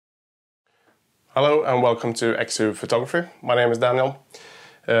Hello and welcome to XU Photography. My name is Daniel.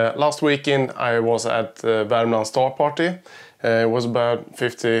 Last weekend I was at Värmland Starparty. It was about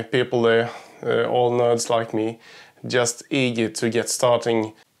 50 people there, all nerds like me, just eager to get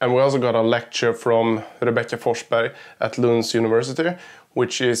starting. And we also got a lecture from Rebecka Forsberg at Lund University,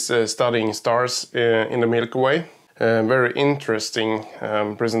 which is studying stars in the Milky Way. Very interesting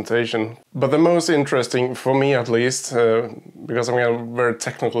presentation. But the most interesting, for me at least, because I'm a very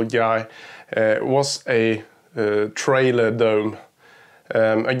technical guy, was a trailer dome.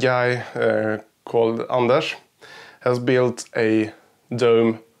 A guy called Anders has built a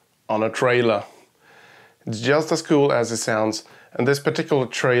dome on a trailer. It's just as cool as it sounds, and this particular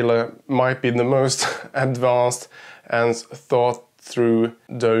trailer might be the most advanced and thought through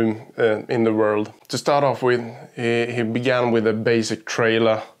dome in the world. To start off with, he began with a basic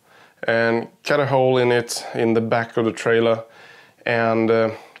trailer and cut a hole in it in the back of the trailer and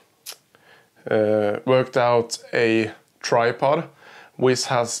worked out a tripod which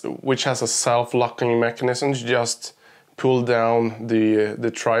has a self-locking mechanism to just pull down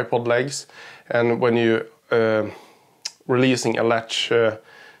the tripod legs, and when you releasing a latch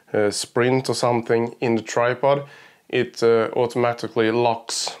sprint or something in the tripod, it automatically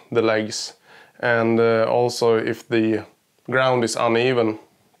locks the legs. And also if the ground is uneven,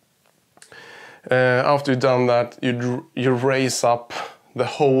 after you've done that, you raise up the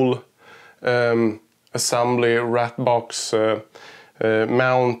whole assembly, rat box,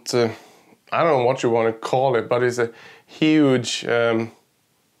 mount, I don't know what you want to call it, but it's a huge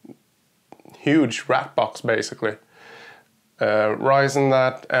rat box basically. Rising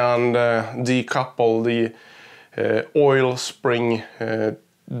that and decouple the oil spring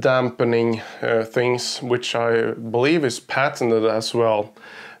dampening things, which I believe is patented as well.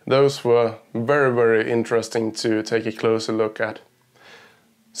 Those were very, very interesting to take a closer look at.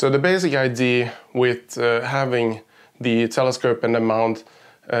 So the basic idea with having the telescope and the mount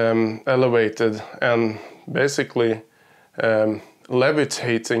elevated and basically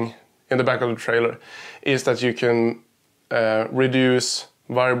levitating in the back of the trailer is that you can reduce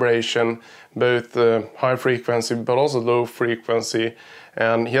vibration, both high frequency but also low frequency,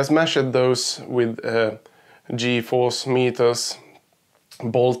 and he has measured those with G-force meters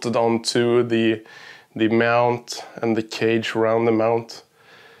bolted onto the mount and the cage around the mount.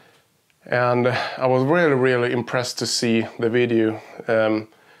 And I was really impressed to see the video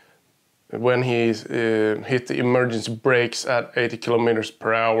when he hit the emergency brakes at 80 kilometers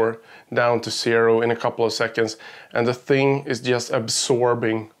per hour down to 0 in a couple of seconds, and the thing is just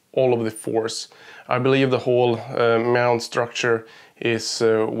absorbing all of the force. I believe the whole mount structure is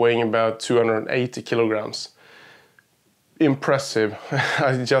weighing about 280 kilograms. Impressive.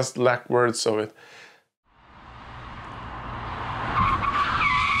 I just lack words of it.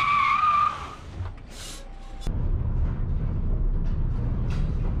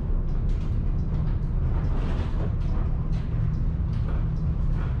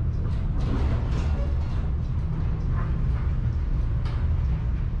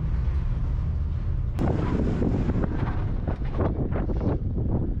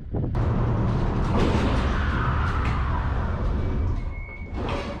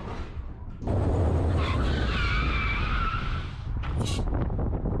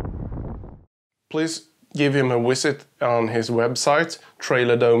 Please give him a visit on his website,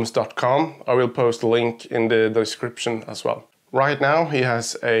 trailerdomes.com. I will post a link in the description as well. Right now he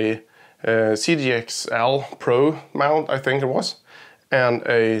has a CGXL Pro mount, I think it was, and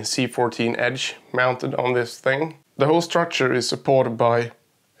a C14 Edge mounted on this thing. The whole structure is supported by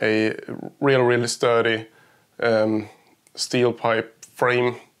a really sturdy steel pipe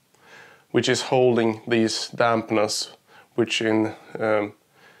frame, which is holding these dampeners, which in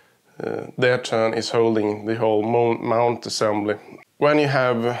their turn is holding the whole mount assembly. When you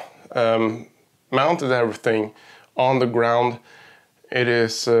have mounted everything on the ground, it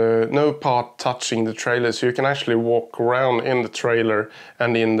is no part touching the trailer, so you can actually walk around in the trailer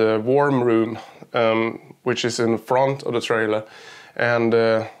and in the warm room, which is in the front of the trailer, and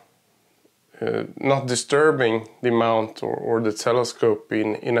not disturbing the mount or the telescope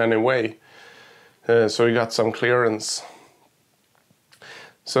in any way. So you got some clearance.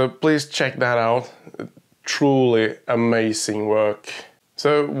 So please check that out. Truly amazing work.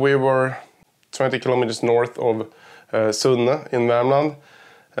 So we were 20 kilometers north of Sunne in Värmland.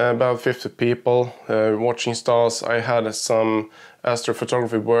 About 50 people watching stars. I had some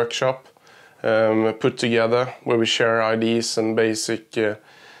astrophotography workshop put together where we share ideas and basic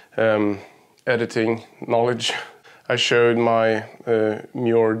editing knowledge. I showed my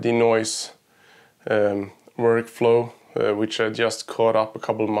Mure denoise workflow which I just caught up a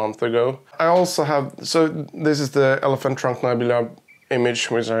couple of months ago. I also have, so this is the Elephant Trunk Nebula image,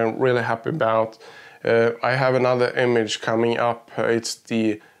 which I'm really happy about. I have another image coming up. It's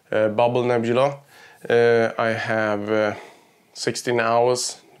the Bubble Nebula. I have 16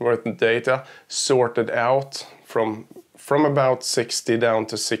 hours worth of data sorted out from about 60 down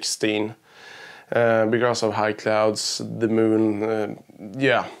to 16 because of high clouds, the moon,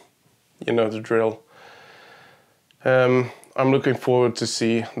 yeah, you know the drill. I'm looking forward to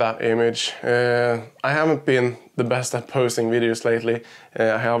see that image. I haven't been the best at posting videos lately.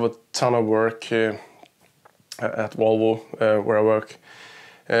 I have a ton of work at Volvo where I work.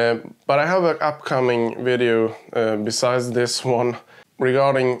 But I have an upcoming video besides this one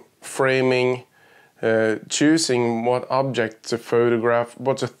regarding framing, choosing what object to photograph,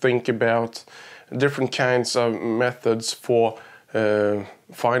 what to think about, different kinds of methods for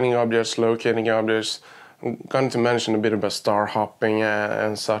finding objects, locating objects. I'm going to mention a bit about star hopping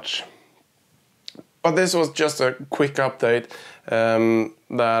and such. But this was just a quick update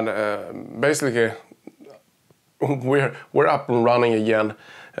that basically we're up and running again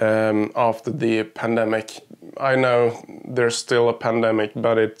after the pandemic. I know there's still a pandemic,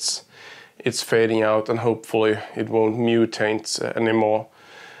 but it's fading out, and hopefully it won't mutate anymore.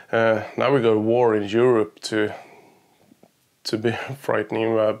 Now we got a war in Europe to be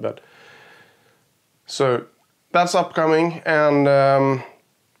frightening about, but so that's upcoming, and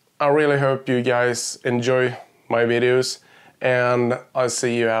I really hope you guys enjoy my videos, and I'll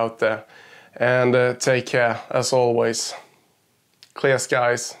see you out there. And take care, as always. Clear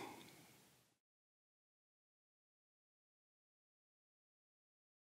skies.